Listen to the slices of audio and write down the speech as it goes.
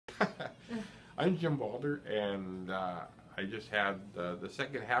I'm Jim Balder, and I just had the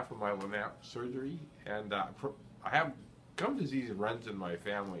second half of my LANAP surgery, and I have gum disease runs in my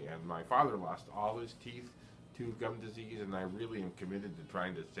family, and my father lost all his teeth to gum disease, and I really am committed to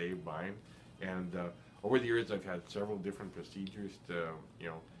trying to save mine. And over the years, I've had several different procedures to,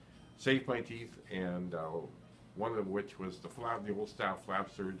 save my teeth, and one of which was the old style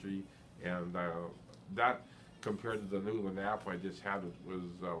flap surgery, and that compared to the new LANAP I just had was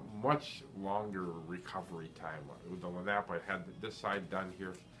a much longer recovery time. With the LANAP, I had this side done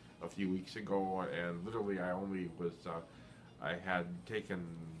here a few weeks ago, and literally I had taken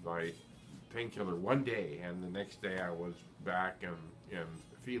my painkiller one day, and the next day I was back and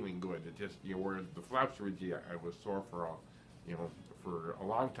feeling good. It just, where the flap surgery, I was sore for a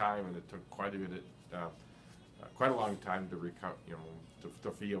long time, and it took quite a long time to recover,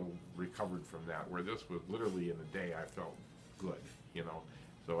 to feel recovered from that. Where this was literally in a day, I felt good.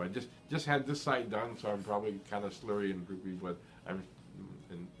 So I just had this side done, so I'm probably kind of slurry and droopy, but I'm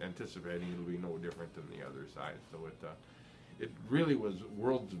anticipating it'll be no different than the other side. So it really was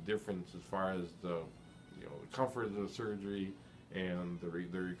worlds of difference as far as the comfort of the surgery, and the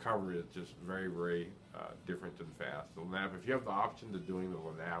recovery is just very, very different and fast. The LANAP, if you have the option to doing the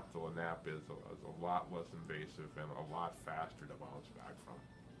LANAP is a lot less invasive and a lot faster to bounce back from.